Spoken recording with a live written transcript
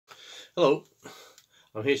Hello,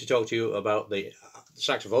 I'm here to talk to you about the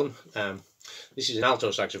saxophone. This is an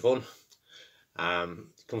alto saxophone.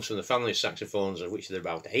 It comes from the family of saxophones, of which there are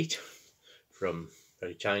about 8, from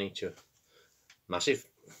very tiny to massive.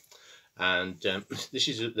 And this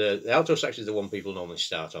is the alto sax is the one people normally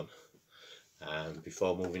start on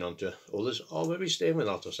before moving on to others, or maybe staying with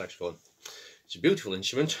alto saxophone. It's a beautiful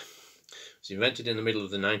instrument. It was invented in the middle of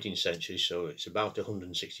the 19th century, so it's about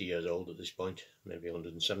 160 years old at this point, maybe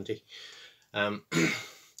 170.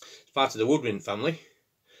 It's part of the woodwind family,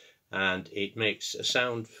 and it makes a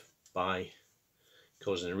sound by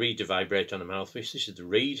causing a reed to vibrate on a mouthpiece. This is the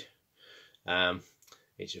reed.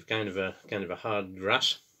 It's a kind of a hard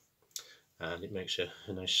grass, and it makes a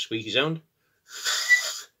nice squeaky sound.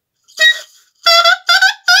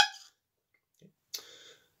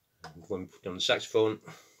 And when we put on the saxophone,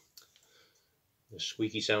 the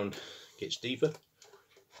squeaky sound gets deeper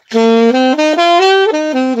and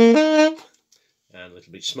a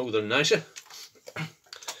little bit smoother and nicer.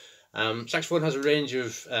 Saxophone has a range of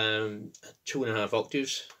 2.5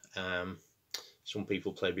 octaves. Some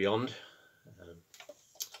people play beyond.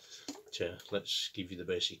 Let's give you the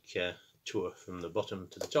basic tour from the bottom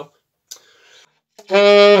to the top.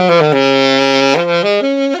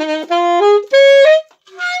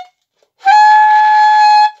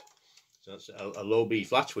 So that's a low B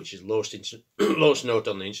flat, which is lowest note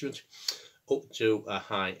on the instrument, up to a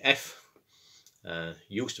high F.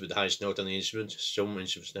 Used to be the highest note on the instrument. Some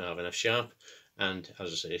instruments now have an F sharp, and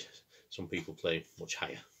as I say, some people play much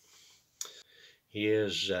higher.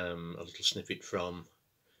 Here's a little snippet from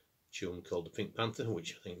a tune called The Pink Panther,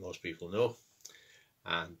 which I think most people know,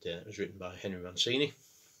 and it was written by Henry Mancini.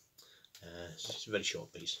 It's a very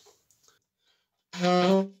short piece.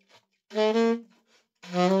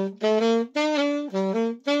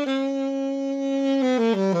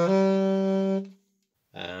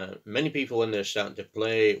 Many people, when they're starting to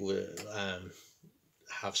play, will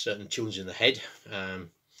have certain tunes in the head. A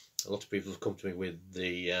lot of people have come to me with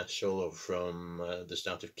the solo from the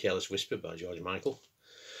start of Careless Whisper by George Michael.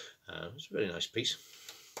 It's a very nice piece.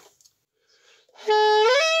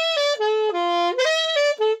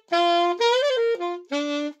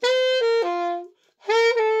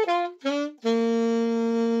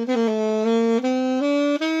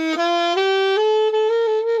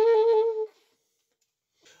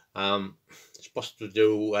 It's possible to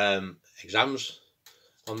do exams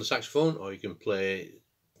on the saxophone, or you can play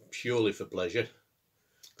purely for pleasure.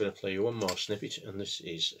 I'm going to play you one more snippet, and this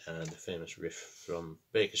is the famous riff from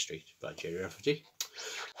Baker Street by Jerry Rafferty.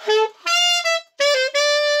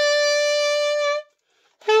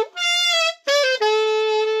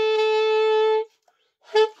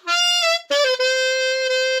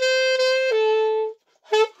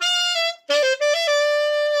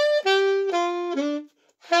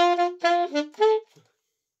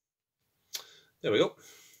 There we go.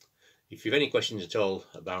 If you have any questions at all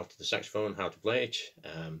about the saxophone, how to play it,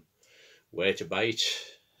 where to buy it,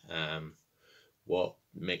 what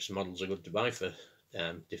makes and models are good to buy for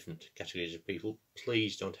different categories of people,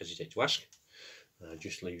 please don't hesitate to ask. I'll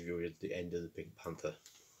just leave you with the end of the Pink Panther.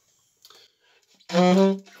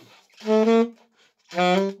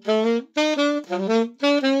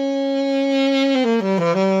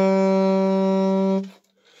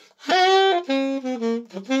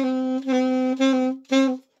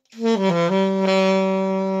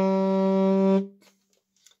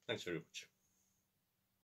 Thanks very much.